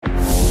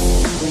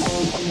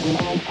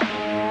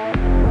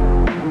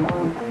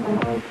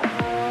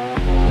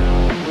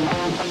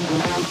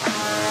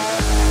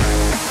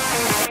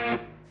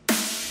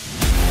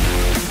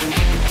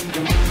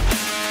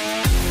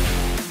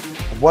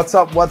What's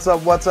up,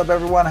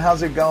 everyone?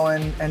 How's it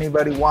going?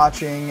 Anybody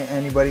watching,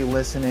 anybody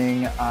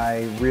listening,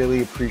 I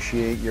really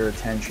appreciate your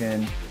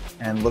attention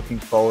and looking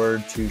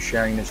forward to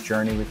sharing this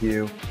journey with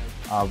you.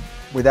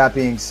 With that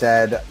being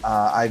said,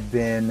 I've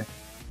been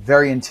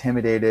very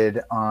intimidated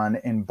on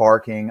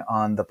embarking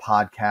on the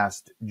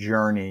podcast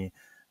journey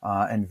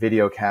and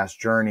videocast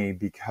journey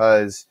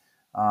because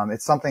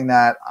it's something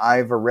that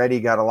I've already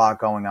got a lot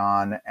going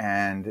on,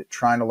 and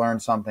trying to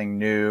learn something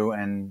new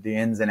and the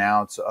ins and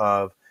outs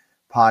of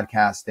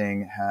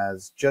podcasting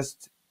has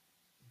just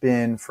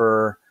been,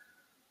 for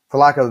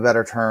lack of a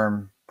better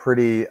term,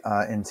 pretty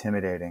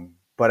intimidating.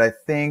 But I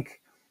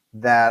think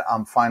that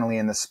I'm finally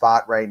in the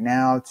spot right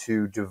now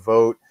to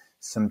devote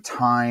some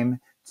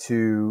time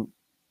to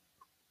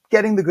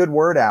getting the good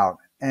word out.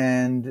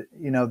 And,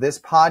 this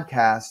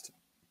podcast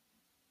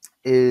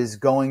is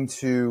going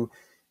to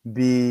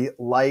be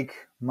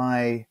like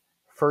my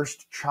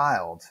first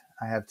child.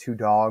 I have two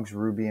dogs,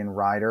 Ruby and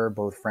Ryder,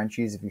 both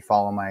Frenchies. If you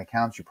follow my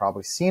accounts, you've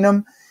probably seen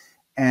them.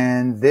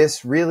 And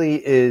this really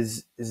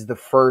is the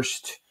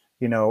first,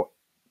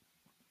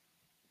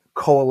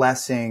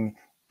 coalescing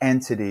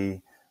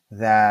entity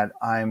that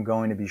I'm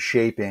going to be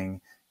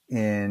shaping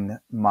in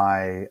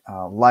my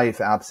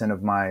life, absent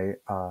of my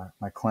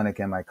clinic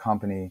and my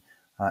company,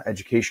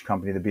 education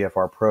company, the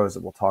BFR Pros,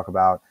 that we'll talk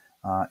about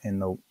in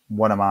the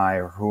what am I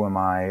or who am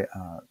I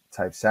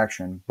type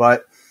section.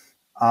 But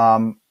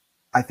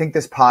I think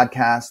this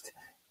podcast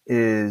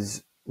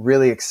is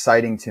really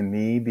exciting to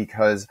me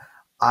because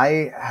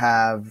I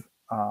have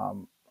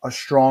a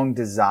strong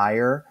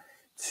desire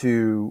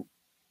to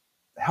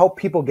help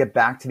people get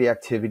back to the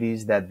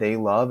activities that they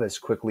love as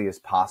quickly as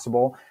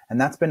possible. And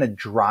that's been a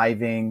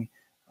driving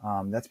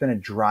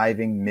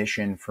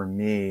mission for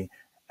me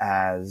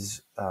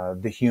as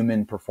the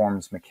human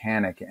performance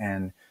mechanic.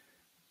 And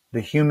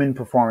the human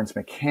performance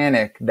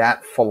mechanic,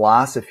 that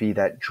philosophy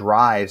that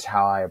drives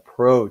how I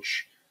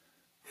approach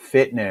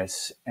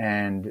fitness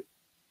and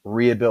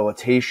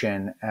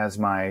rehabilitation as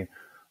my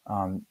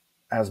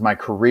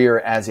career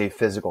as a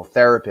physical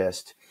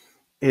therapist,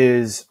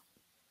 is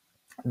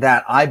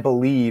that I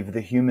believe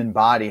the human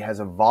body has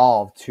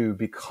evolved to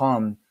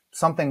become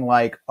something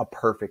like a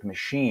perfect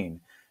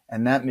machine.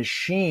 And that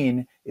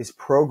machine is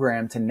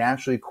programmed to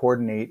naturally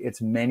coordinate its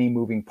many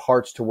moving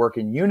parts to work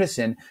in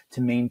unison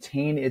to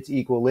maintain its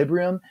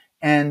equilibrium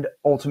and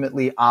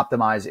ultimately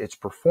optimize its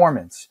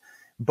performance.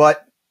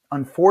 But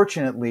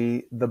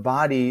unfortunately, the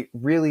body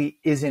really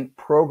isn't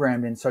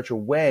programmed in such a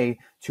way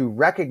to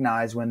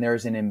recognize when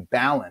there's an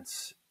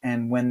imbalance,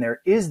 and when there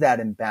is that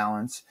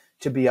imbalance,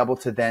 to be able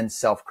to then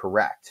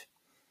self-correct.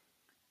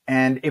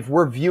 And if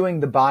we're viewing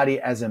the body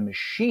as a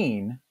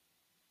machine,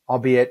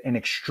 albeit an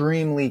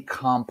extremely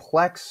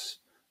complex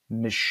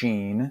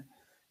machine,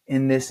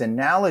 in this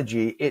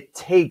analogy, it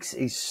takes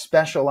a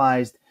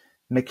specialized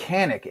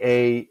mechanic,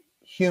 a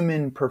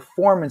human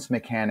performance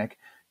mechanic,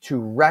 to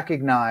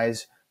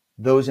recognize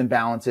those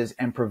imbalances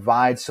and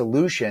provide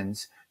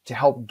solutions to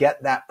help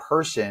get that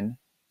person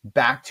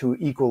back to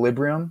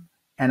equilibrium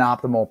and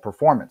optimal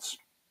performance.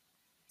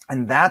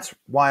 And that's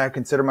why I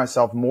consider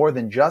myself more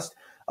than just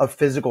a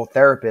physical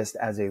therapist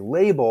as a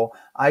label.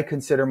 I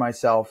consider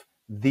myself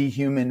the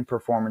human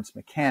performance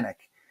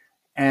mechanic.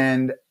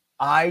 And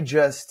I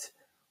just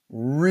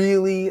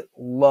really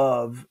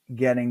love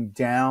getting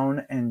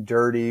down and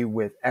dirty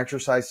with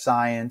exercise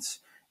science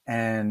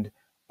and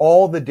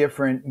all the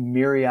different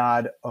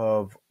myriad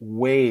of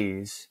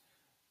ways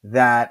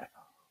that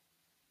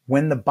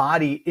when the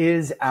body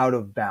is out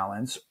of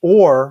balance,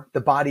 or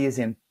the body is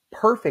in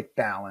perfect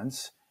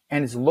balance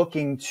and is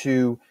looking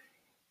to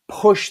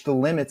push the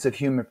limits of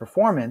human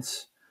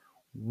performance,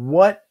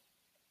 what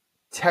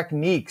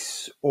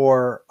techniques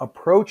or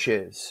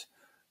approaches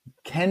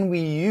can we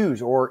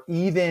use, or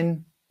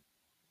even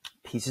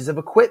pieces of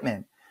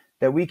equipment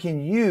that we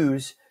can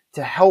use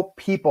to help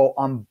people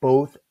on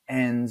both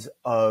ends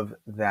of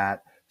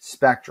that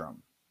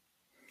spectrum.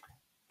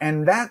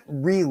 And that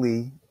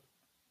really,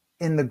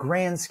 in the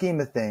grand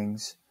scheme of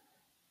things,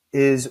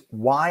 is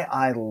why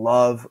I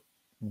love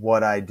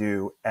what I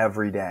do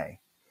every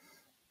day.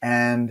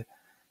 And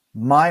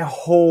my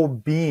whole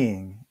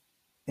being,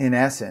 in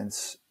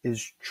essence,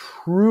 is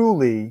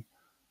truly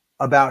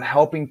about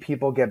helping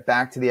people get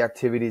back to the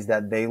activities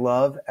that they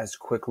love as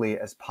quickly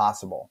as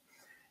possible.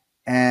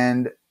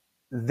 And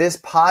this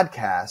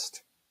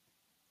podcast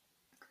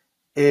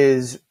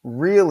is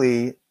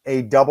really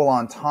a double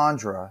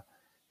entendre,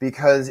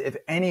 because if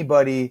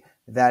anybody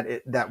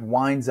that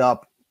winds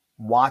up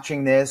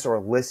watching this or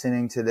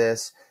listening to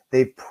this,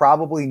 they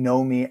probably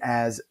know me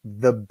as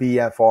the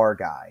BFR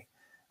guy.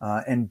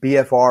 And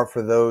BFR,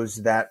 for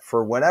those that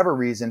for whatever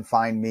reason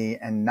find me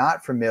and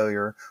not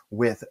familiar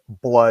with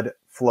blood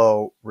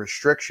flow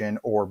restriction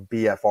or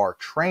BFR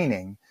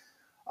training,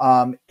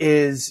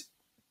 is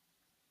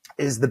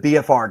the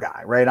BFR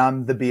guy, right?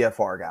 I'm the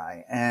BFR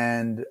guy.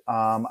 And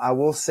I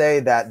will say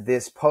that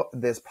this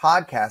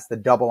podcast, the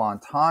double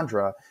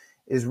entendre,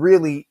 is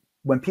really,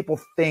 when people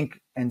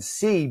think and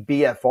see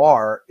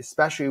BFR,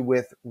 especially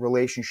with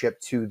relationship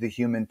to the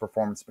human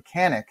performance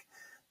mechanic,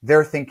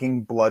 they're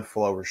thinking blood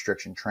flow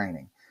restriction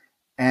training.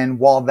 And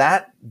while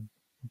that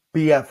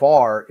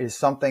BFR is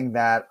something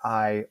that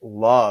I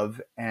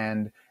love,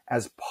 and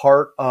as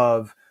part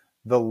of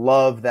the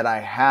love that I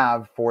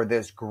have for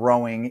this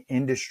growing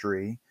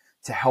industry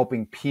to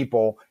helping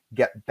people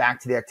get back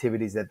to the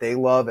activities that they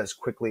love as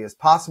quickly as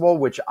possible,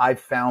 which I've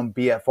found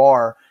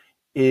BFR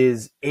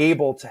is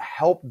able to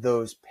help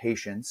those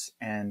patients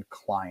and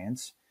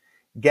clients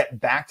get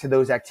back to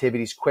those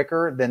activities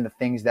quicker than the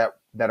things that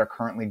are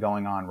currently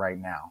going on right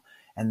now.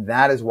 And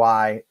that is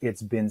why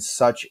it's been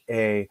such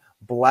a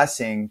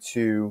blessing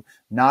to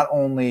not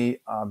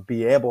only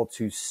be able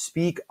to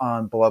speak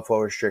on blood flow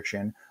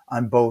restriction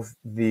on both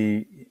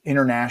the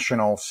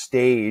international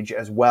stage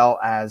as well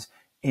as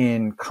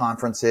in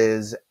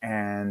conferences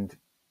and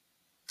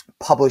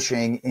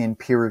publishing in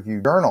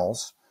peer-reviewed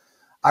journals.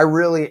 I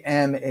really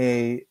am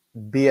a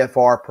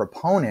BFR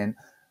proponent,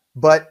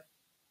 but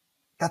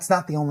that's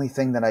not the only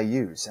thing that I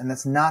use. And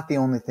that's not the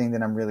only thing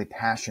that I'm really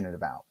passionate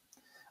about.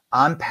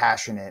 I'm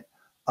passionate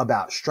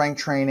about strength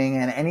training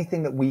and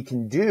anything that we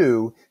can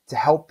do to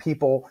help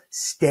people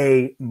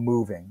stay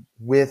moving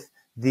with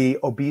the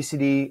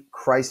obesity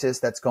crisis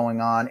that's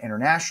going on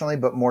internationally,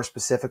 but more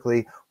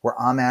specifically where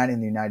I'm at in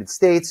the United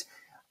States.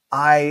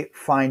 I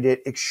find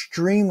it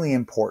extremely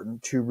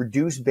important to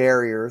reduce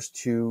barriers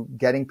to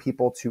getting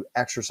people to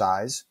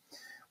exercise,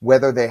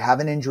 whether they have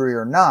an injury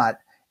or not,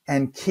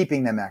 and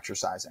keeping them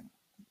exercising.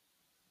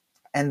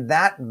 And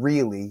that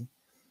really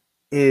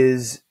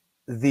is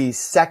the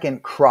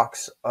second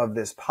crux of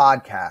this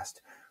podcast,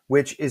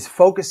 which is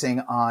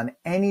focusing on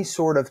any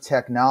sort of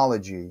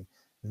technology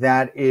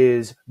that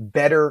is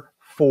better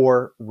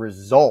for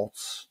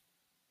results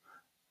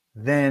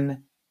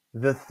than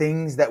the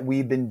things that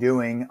we've been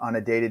doing on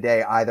a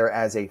day-to-day, either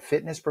as a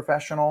fitness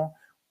professional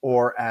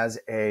or as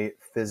a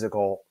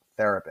physical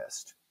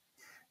therapist.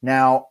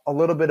 Now, a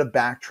little bit of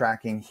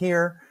backtracking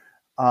here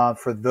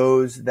for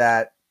those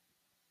that,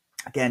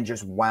 again,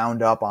 just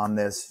wound up on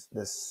this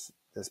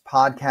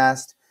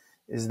podcast,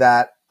 is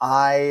that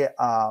I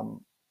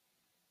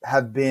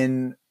have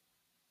been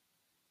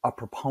a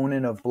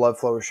proponent of blood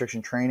flow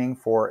restriction training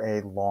for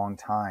a long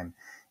time.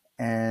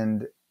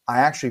 And I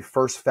actually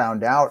first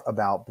found out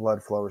about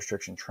blood flow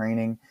restriction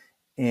training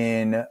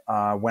in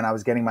when I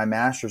was getting my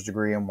master's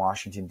degree in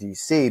Washington,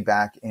 D.C.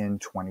 back in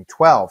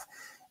 2012.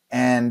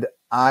 And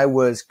I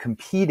was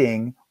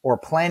competing or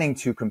planning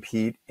to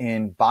compete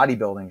in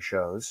bodybuilding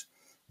shows.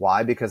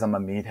 Why? Because I'm a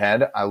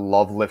meathead. I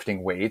love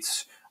lifting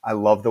weights. I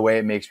love the way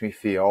it makes me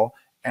feel.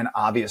 And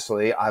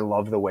obviously, I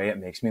love the way it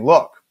makes me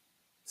look.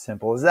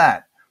 Simple as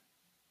that.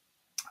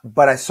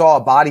 But I saw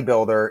a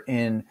bodybuilder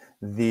in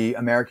the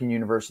American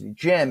University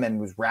gym and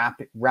was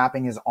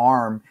wrapping his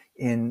arm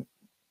in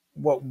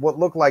what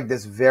looked like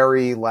this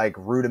very like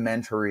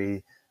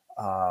rudimentary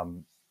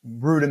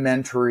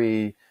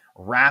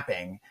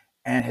wrapping.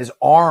 And his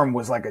arm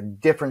was like a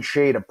different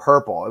shade of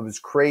purple. It was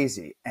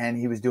crazy. And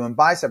he was doing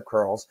bicep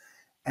curls.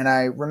 And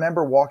I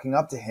remember walking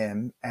up to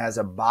him as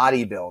a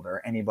bodybuilder.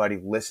 Anybody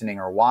listening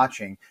or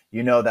watching,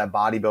 you know that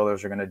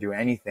bodybuilders are going to do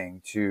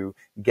anything to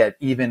get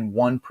even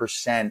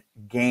 1%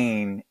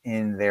 gain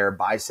in their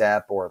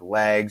bicep or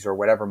legs or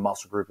whatever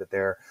muscle group that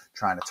they're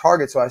trying to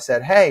target. So I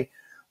said, hey,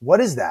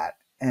 what is that?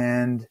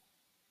 And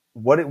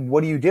what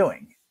are you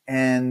doing?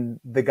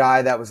 And the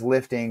guy that was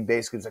lifting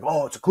basically was like,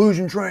 oh, it's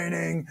occlusion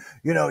training.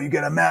 You know, you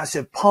get a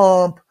massive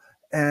pump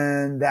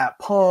and that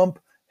pump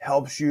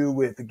helps you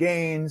with the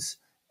gains.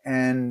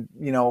 And,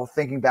 you know,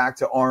 thinking back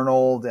to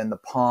Arnold and the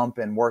pump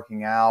and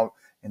working out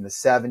in the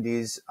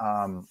 70s,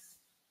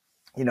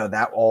 you know,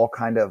 that all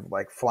kind of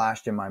like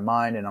flashed in my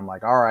mind. And I'm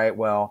like, all right,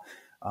 well,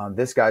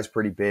 this guy's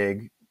pretty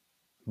big.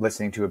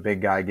 Listening to a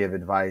big guy give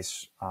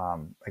advice,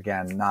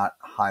 again, not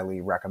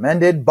highly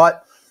recommended,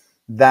 but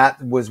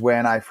that was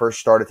when I first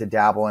started to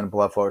dabble in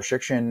blood flow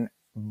restriction.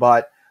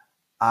 But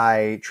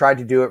I tried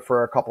to do it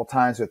for a couple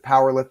times with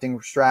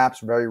powerlifting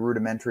straps, very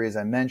rudimentary, as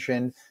I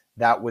mentioned.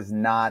 That was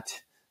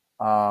not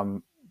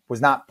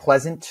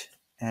pleasant,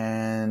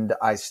 and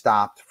I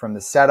stopped from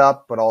the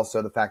setup, but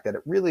also the fact that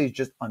it really is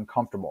just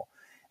uncomfortable.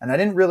 And I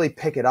didn't really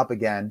pick it up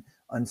again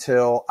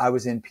until I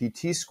was in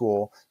PT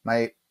school.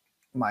 I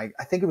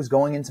think it was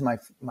going into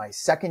my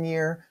second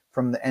year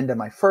from the end of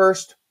my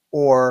first,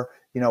 or,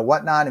 you know,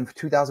 whatnot, in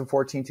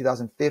 2014,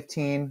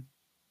 2015.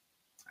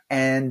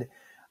 And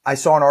I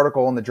saw an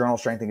article in the Journal of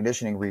Strength and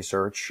Conditioning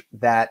Research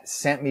that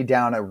sent me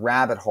down a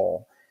rabbit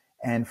hole.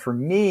 And for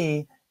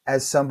me,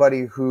 as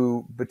somebody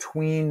who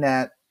between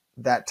that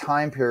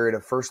time period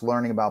of first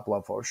learning about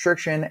blood flow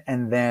restriction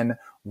and then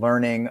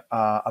learning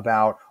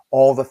about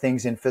all the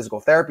things in physical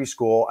therapy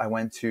school, I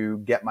went to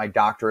get my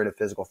doctorate of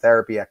physical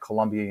therapy at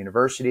Columbia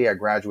University. I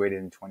graduated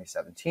in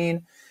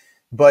 2017.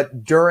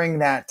 But during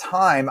that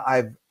time,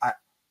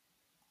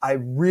 I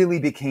really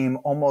became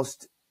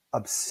almost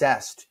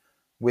obsessed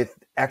with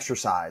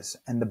exercise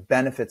and the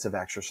benefits of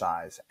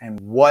exercise and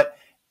what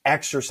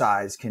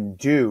exercise can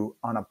do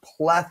on a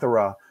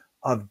plethora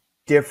of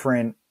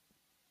different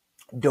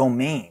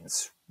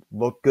domains.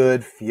 Look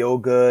good, feel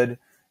good,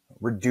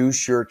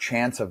 reduce your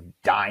chance of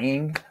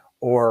dying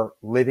or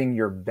living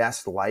your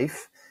best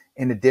life,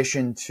 in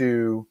addition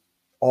to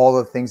all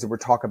the things that we're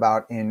talking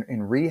about in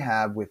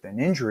rehab with an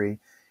injury.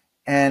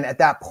 And at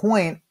that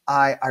point,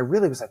 I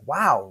really was like,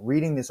 wow,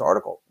 reading this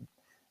article,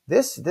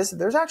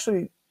 there's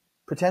actually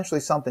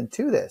potentially something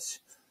to this.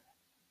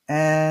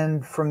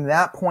 And from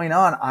that point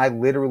on, I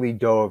literally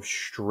dove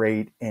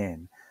straight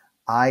in.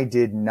 I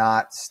did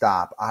not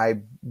stop.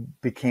 I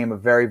became a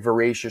very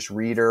voracious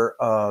reader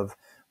of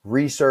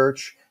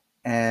research.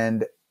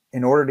 And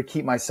in order to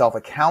keep myself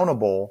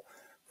accountable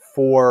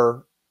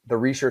for the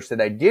research that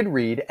I did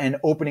read and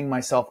opening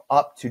myself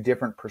up to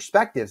different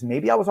perspectives,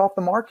 maybe I was off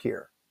the mark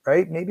here,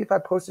 right? Maybe if I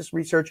post this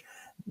research,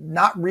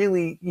 not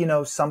really,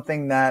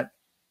 something that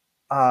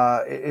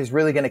is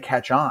really going to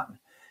catch on.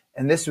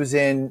 And this was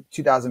in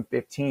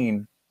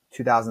 2015,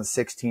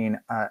 2016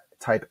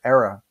 type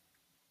era.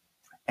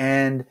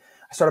 And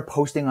I started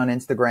posting on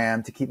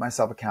Instagram to keep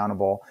myself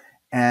accountable.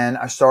 And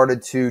I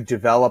started to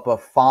develop a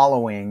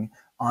following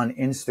on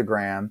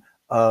Instagram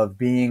of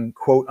being,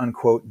 quote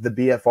unquote, the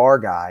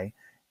BFR guy,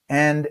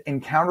 and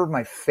encountered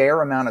my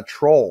fair amount of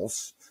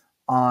trolls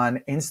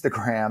on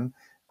Instagram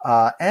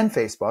and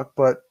Facebook,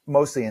 but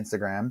mostly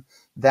Instagram,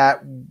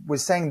 that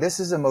was saying this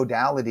is a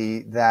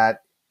modality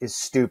that is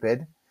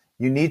stupid.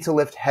 You need to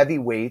lift heavy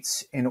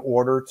weights in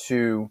order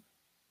to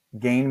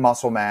gain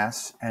muscle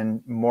mass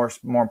and more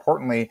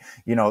importantly,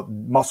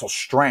 muscle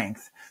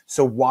strength.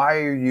 So why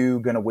are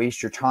you going to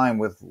waste your time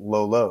with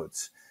low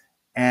loads?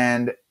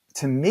 And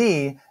to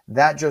me,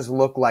 that just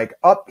looked like,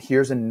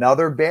 here's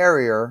another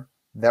barrier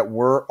that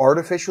we're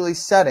artificially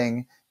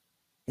setting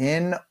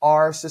in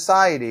our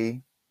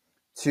society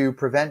to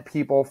prevent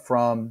people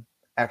from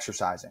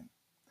exercising.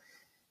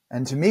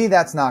 And to me,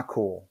 that's not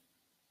cool,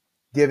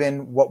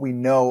 given what we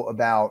know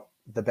about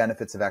the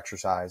benefits of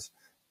exercise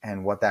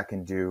and what that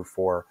can do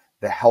for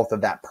the health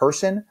of that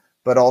person,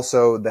 but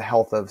also the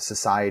health of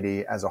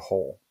society as a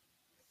whole.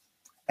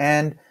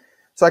 And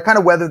so I kind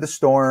of weathered the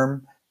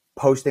storm,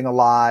 posting a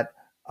lot.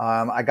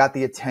 I got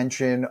the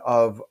attention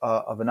of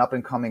an up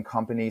and coming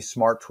company,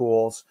 Smart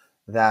Tools,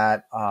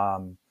 that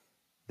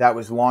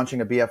was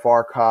launching a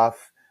BFR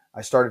cuff.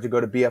 I started to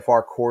go to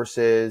BFR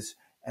courses,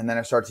 and then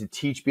I started to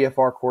teach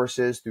BFR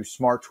courses through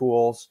Smart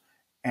Tools,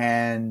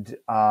 and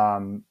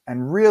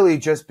really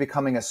just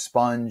becoming a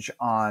sponge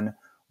on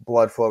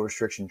blood flow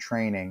restriction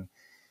training.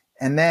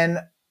 And then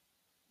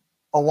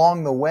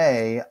along the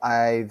way,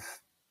 I've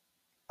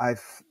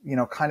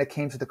kind of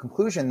came to the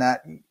conclusion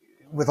that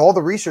with all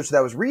the research that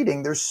I was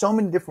reading, there's so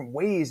many different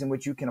ways in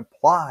which you can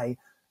apply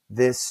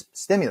this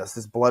stimulus,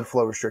 this blood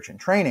flow restriction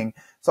training.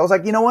 So I was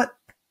like, you know what?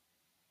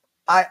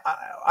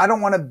 I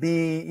don't want to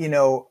be,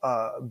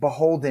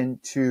 beholden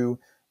to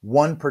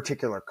one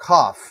particular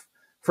cuff,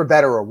 for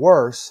better or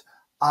worse.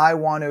 I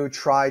want to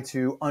try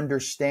to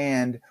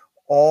understand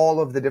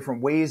all of the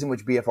different ways in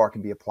which BFR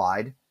can be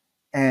applied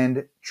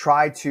and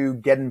try to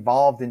get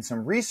involved in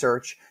some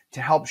research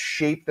to help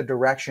shape the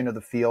direction of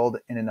the field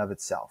in and of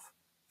itself.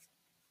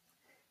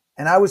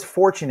 And I was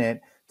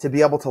fortunate to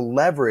be able to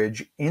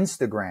leverage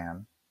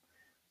Instagram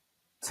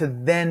to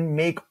then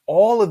make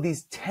all of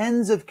these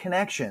tens of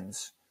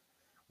connections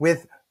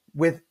with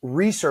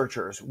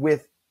researchers,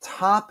 with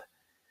top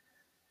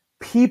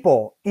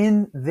people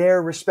in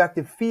their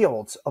respective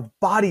fields of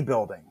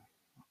bodybuilding,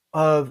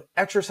 of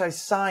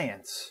exercise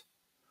science,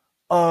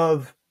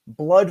 of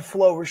blood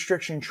flow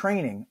restriction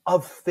training,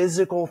 of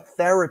physical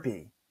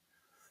therapy,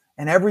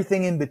 and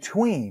everything in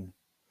between.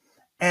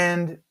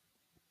 And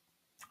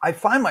I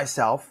find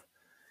myself,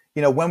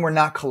 when we're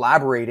not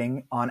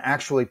collaborating on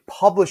actually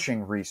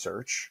publishing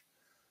research,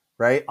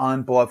 right,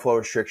 on blood flow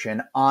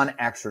restriction, on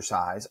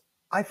exercise,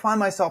 I find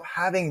myself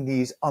having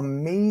these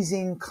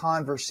amazing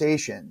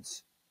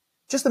conversations,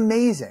 just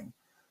amazing,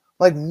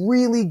 like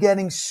really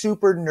getting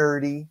super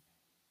nerdy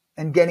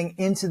and getting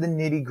into the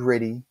nitty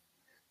gritty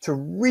to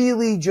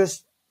really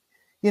just,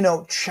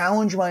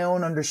 challenge my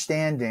own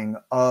understanding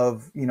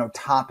of,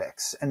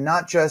 topics, and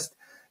not just,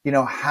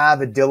 have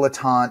a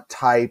dilettante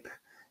type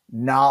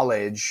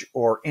knowledge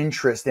or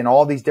interest in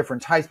all these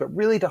different types, but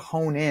really to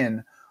hone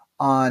in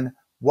on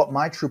what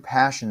my true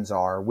passions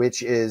are,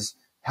 which is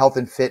health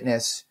and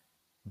fitness,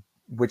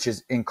 which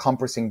is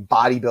encompassing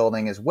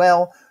bodybuilding as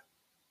well,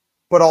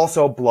 but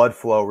also blood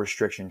flow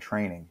restriction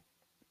training.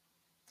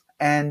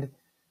 And,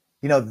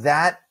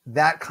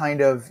 that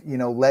kind of,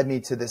 led me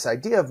to this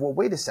idea of, well,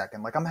 wait a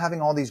second, like I'm having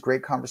all these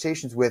great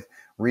conversations with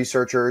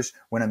researchers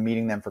when I'm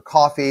meeting them for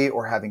coffee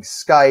or having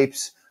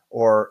Skypes,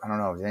 or I don't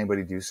know, does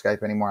anybody do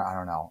Skype anymore? I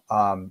don't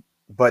know.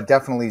 But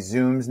definitely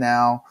Zooms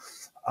now,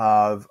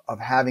 of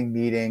having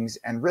meetings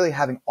and really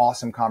having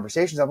awesome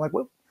conversations. I'm like,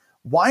 well,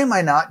 why am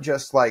I not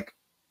just like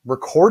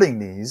recording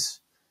these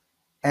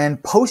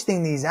and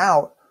posting these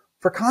out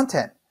for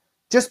content?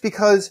 Just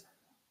because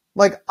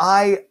like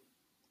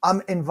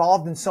I'm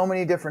involved in so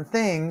many different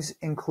things,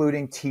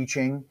 including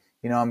teaching.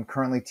 I'm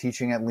currently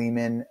teaching at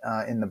Lehman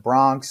in the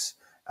Bronx,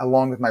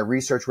 along with my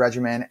research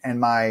regimen and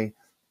my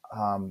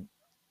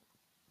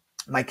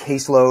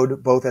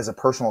caseload, both as a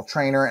personal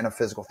trainer and a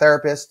physical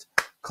therapist,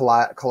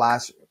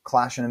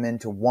 clashing them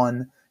into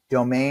one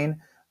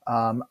domain.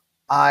 Um,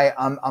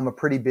 I'm a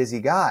pretty busy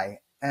guy,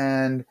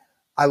 and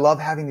I love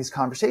having these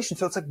conversations.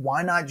 So it's like,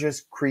 why not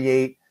just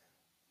create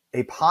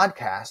a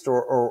podcast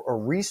or a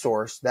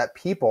resource that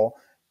people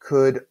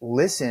could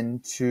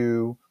listen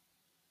to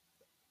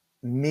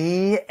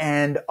me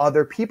and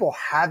other people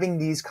having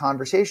these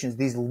conversations,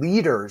 these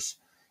leaders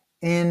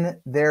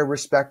in their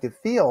respective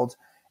fields,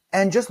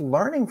 and just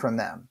learning from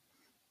them.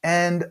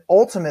 And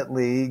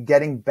ultimately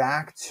getting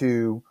back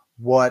to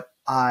what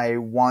I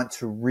want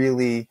to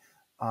really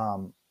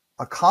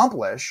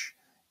accomplish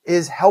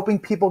is helping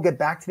people get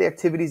back to the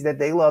activities that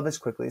they love as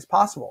quickly as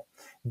possible.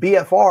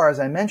 BFR, as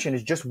I mentioned,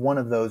 is just one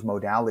of those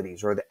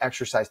modalities, or the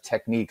exercise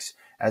techniques,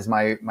 as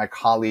my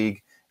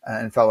colleague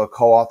and fellow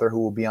co-author who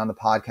will be on the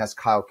podcast,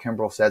 Kyle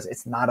Kimbrell, says.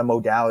 It's not a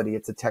modality,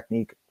 it's a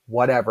technique,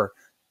 whatever.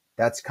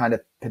 That's kind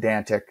of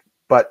pedantic,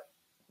 but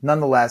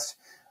nonetheless,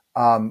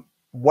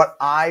 what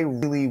I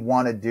really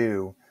want to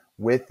do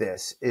with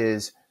this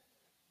is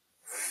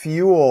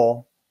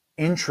fuel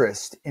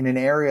interest in an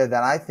area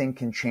that I think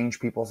can change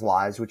people's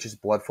lives, which is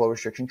blood flow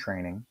restriction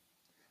training,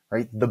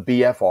 right? The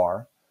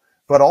BFR,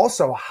 but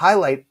also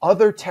highlight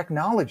other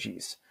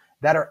technologies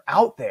that are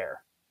out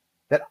there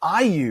that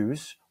I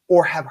use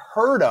or have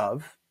heard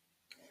of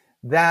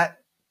that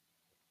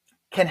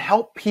can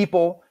help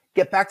people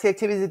get back to the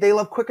activities that they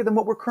love quicker than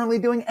what we're currently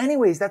doing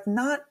anyways. That's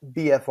not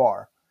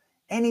BFR.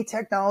 Any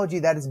technology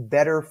that is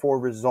better for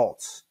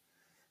results.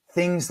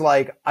 Things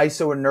like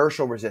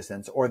isoinertial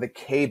resistance or the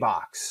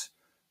K-box,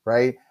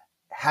 right?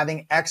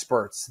 Having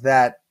experts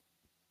that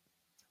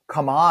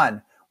come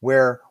on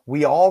where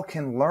we all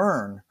can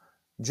learn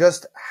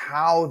just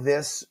how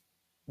this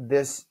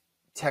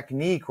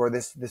technique or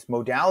this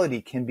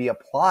modality can be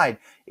applied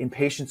in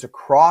patients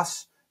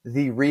across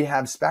the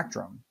rehab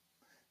spectrum.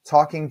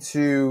 Talking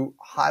to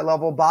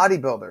high-level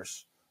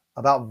bodybuilders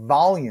about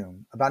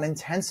volume, about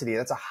intensity.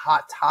 That's a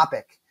hot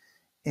topic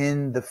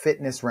in the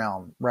fitness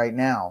realm right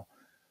now.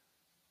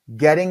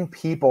 Getting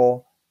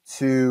people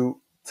to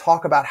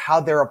talk about how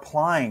they're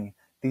applying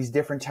these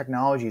different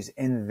technologies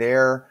in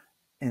their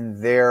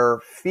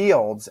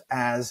fields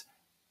as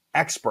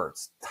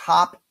experts,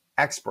 top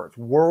experts,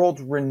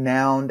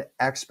 world-renowned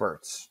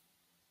experts,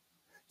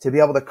 to be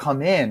able to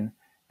come in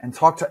and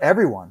talk to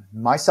everyone,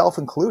 myself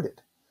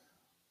included,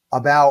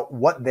 about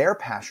what they're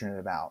passionate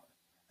about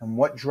and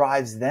what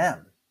drives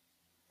them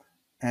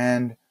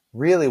and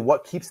really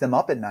what keeps them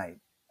up at night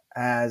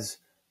as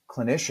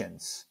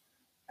clinicians,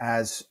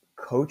 as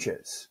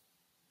coaches,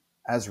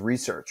 as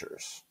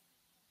researchers.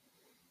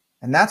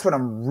 And that's what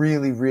I'm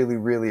really, really,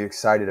 really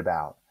excited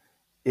about,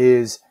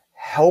 is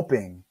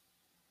helping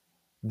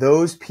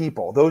those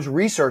people, those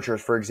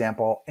researchers, for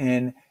example,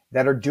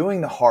 that are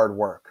doing the hard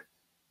work,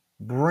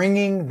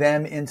 bringing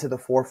them into the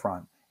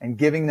forefront and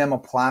giving them a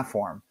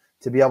platform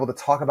to be able to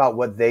talk about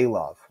what they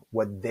love,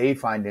 what they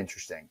find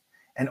interesting,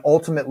 and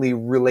ultimately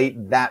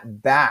relate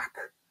that back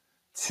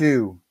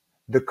to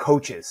the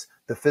coaches,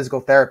 the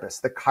physical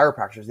therapists, the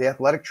chiropractors, the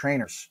athletic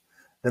trainers,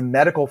 the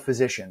medical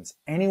physicians,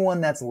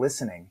 anyone that's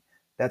listening,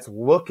 that's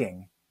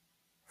looking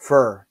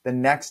for the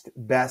next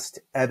best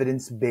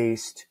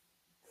evidence-based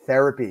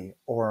therapy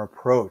or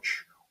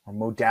approach or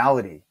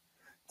modality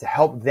to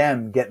help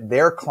them get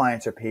their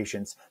clients or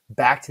patients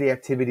back to the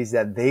activities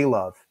that they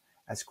love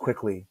as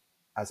quickly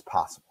as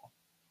possible.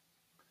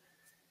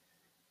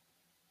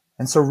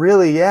 And so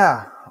really,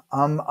 yeah,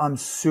 I'm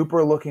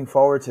super looking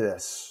forward to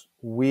this.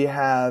 We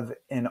have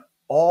an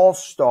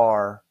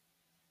all-star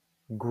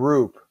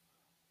group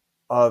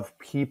of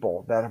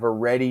people that have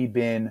already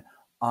been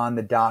on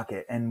the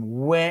docket, and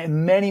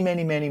many,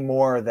 many, many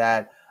more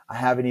that I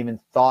haven't even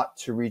thought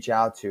to reach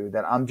out to,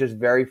 that I'm just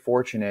very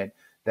fortunate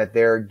that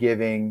they're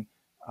giving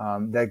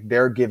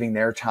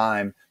their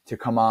time to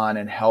come on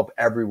and help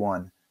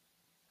everyone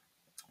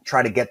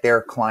try to get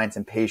their clients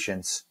and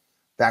patients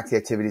back to the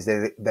activities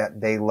that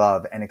they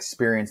love and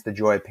experience the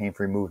joy of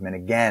pain-free movement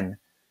again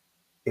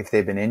if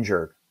they've been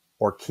injured,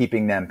 or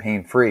keeping them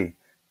pain-free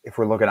if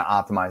we're looking to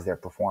optimize their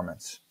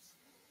performance.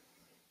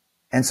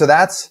 And so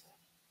that's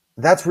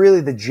really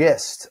the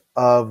gist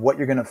of what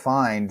you're going to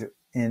find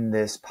in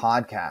this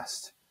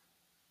podcast.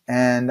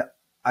 And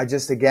I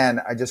just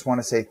want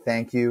to say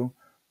thank you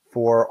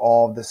for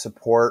all of the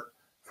support,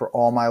 for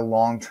all my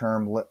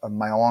long-term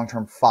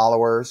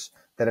followers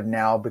that have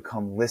now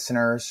become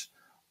listeners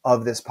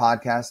of this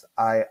podcast.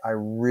 I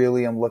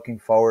really am looking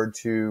forward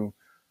to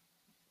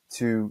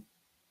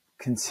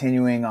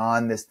continuing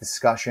on this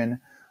discussion,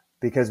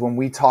 because when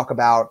we talk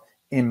about,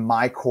 in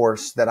my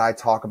course that I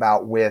talk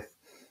about with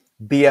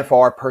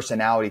BFR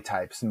personality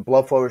types and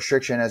blood flow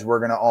restriction, as we're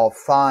going to all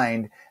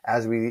find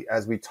as we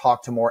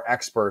talk to more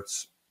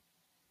experts,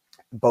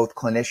 both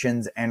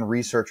clinicians and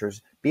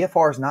researchers,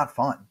 BFR is not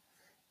fun.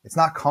 It's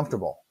not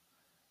comfortable.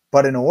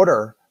 But in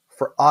order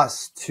for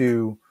us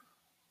to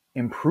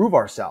improve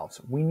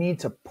ourselves, we need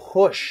to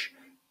push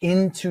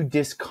into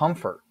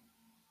discomfort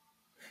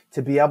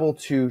to be able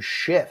to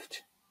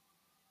shift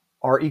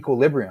our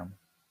equilibrium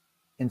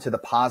into the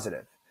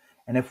positive.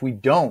 And if we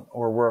don't,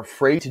 or we're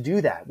afraid to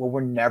do that, well,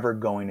 we're never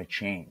going to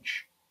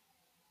change.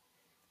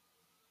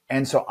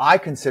 And so I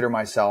consider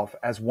myself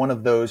as one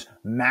of those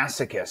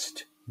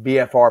masochist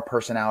BFR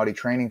personality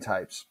training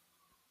types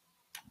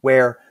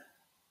where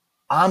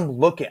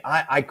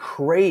I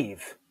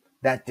crave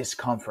that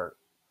discomfort.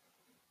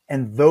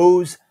 And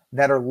those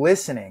that are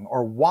listening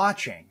or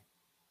watching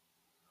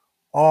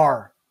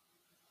are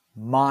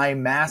my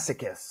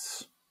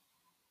masochists,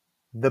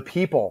 the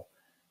people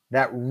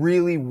that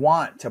really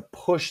want to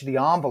push the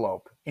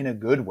envelope in a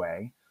good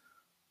way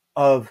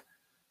of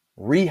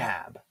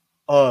rehab,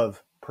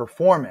 of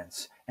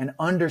performance, and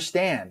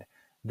understand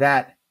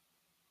that,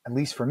 at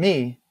least for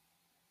me,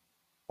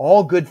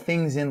 all good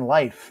things in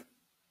life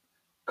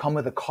come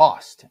with a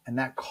cost. And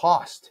that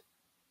cost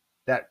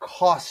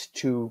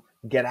to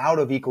get out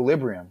of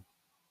equilibrium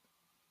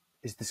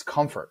is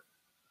discomfort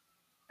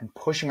and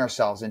pushing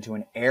ourselves into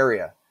an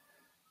area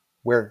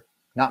where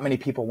not many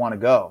people want to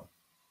go.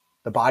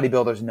 The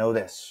bodybuilders know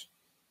this,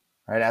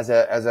 right? As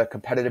a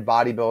competitive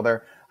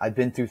bodybuilder, I've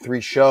been through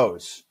 3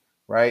 shows,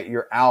 right?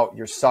 You're out,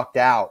 you're sucked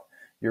out.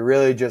 You're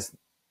really just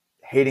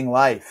hating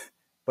life,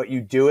 but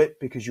you do it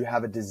because you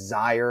have a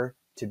desire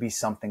to be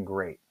something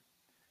great.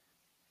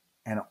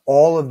 And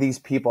all of these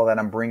people that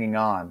I'm bringing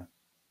on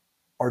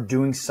are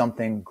doing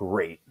something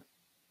great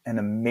and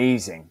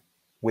amazing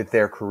with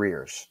their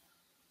careers.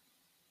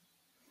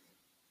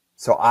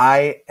 So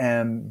I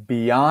am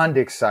beyond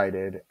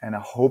excited, and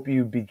I hope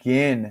you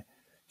begin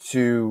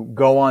to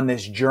go on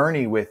this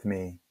journey with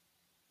me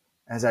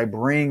as I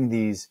bring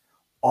these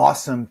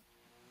awesome,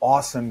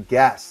 awesome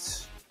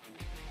guests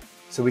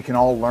so we can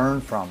all learn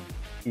from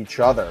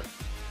each other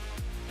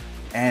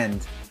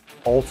and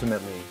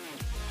ultimately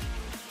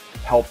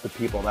help the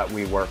people that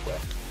we work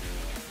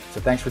with. So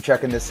thanks for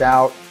checking this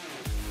out.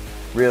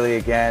 Really,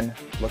 again,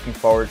 looking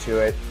forward to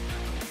it.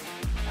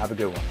 Have a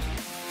good one.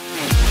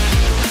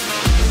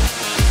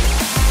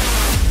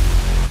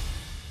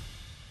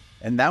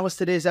 And that was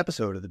today's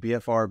episode of the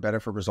BFR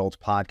Better for Results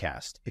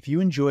podcast. If you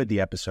enjoyed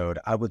the episode,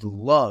 I would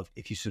love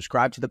if you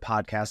subscribe to the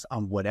podcast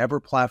on whatever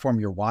platform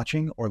you're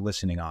watching or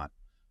listening on.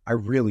 I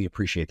really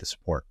appreciate the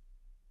support.